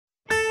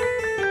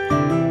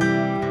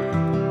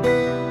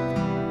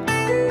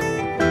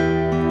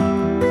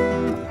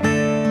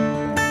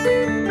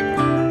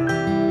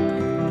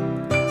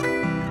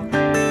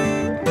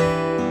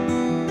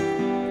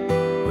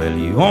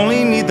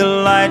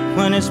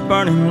when it's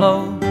burning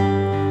low.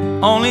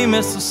 Only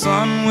miss the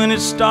sun when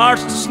it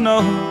starts to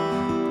snow.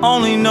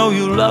 Only know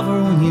you love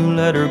her when you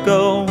let her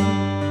go.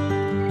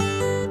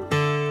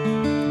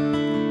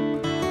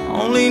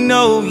 Only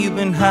know you've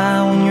been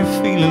high when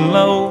you're feeling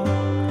low.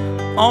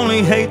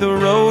 Only hate the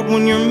road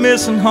when you're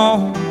missing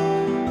home.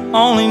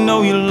 Only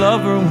know you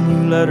love her when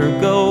you let her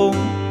go.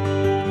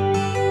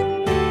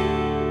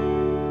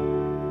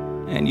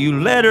 And you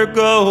let her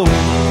go.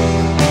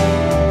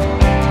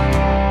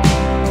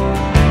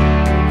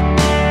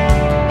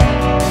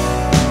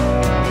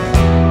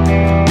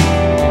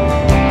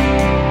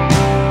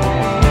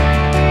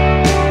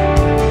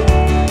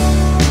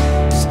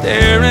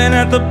 Staring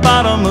at the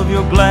bottom of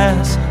your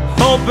glass,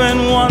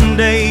 hoping one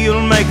day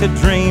you'll make a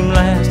dream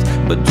last.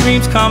 But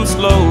dreams come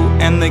slow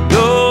and they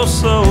go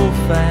so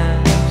fast.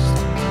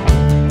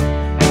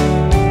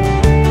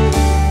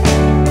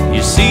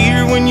 You see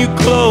her when you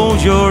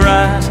close your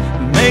eyes.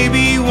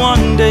 Maybe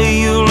one day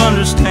you'll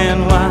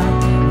understand why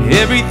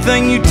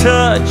everything you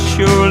touch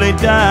surely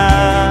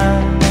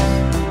dies.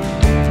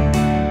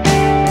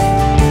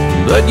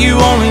 But you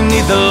only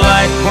need the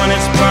light when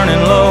it's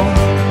burning low.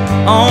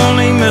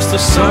 Only miss the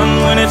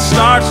sun when it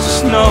starts to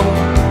snow.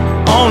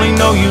 Only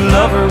know you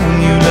love her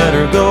when you let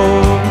her go.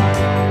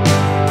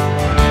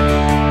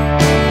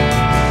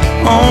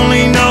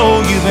 Only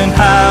know you've been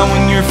high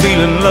when you're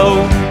feeling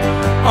low.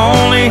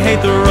 Only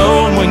hate the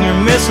road when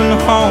you're missing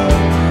home.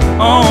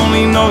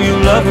 Only know you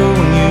love her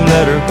when you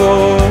let her go.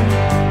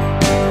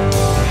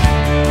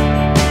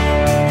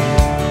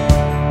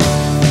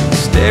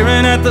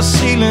 Staring at the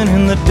ceiling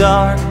in the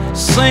dark,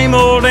 same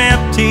old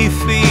empty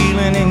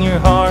feeling in your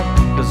heart.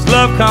 'Cause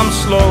love comes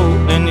slow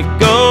and it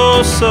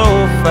goes so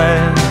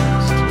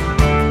fast.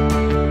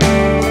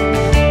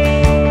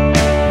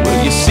 Well,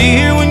 you see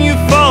her when you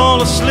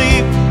fall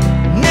asleep,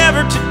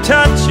 never to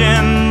touch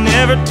and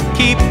never to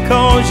keep.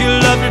 'Cause you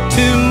loved her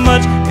too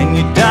much and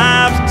you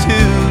dive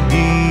too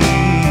deep.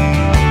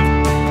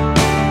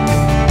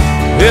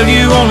 Well,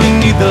 you only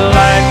need the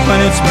light when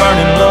it's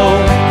burning low.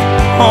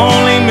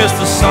 Only miss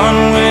the sun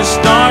when it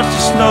starts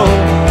to snow.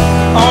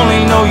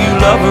 Only know you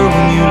love her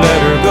when you let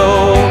her go.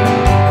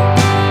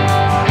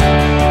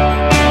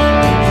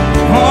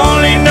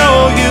 Only know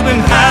you've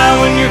been high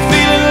when you're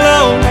feeling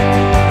low.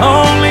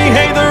 Only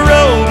hate the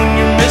road when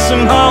you're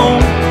missing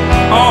home.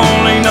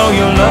 Only know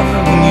you love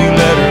her when you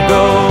let her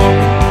go.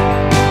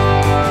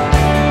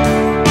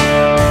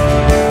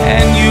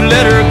 And you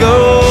let her go.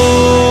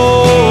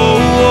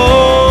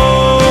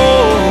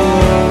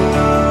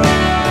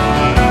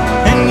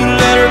 And you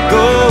let her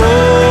go.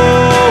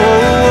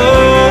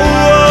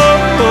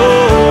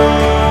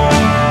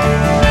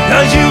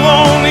 'Cause you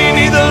only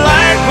need the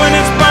light when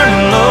it's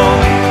burning low.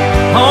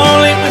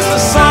 Only miss the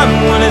sun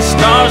when it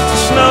starts to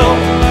snow.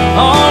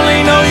 Only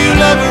know you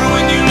love her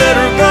when you let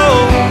her go.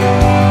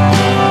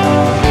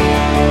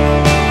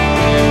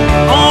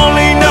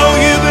 Only know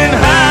you've been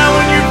high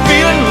when you're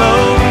feeling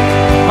low.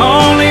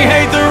 Only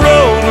hate the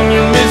road when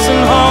you're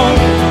missing home.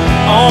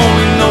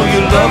 Only know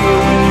you love her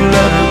when you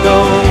let her go.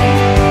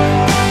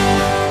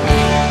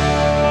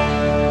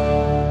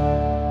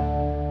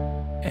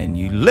 And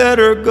you let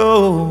her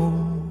go.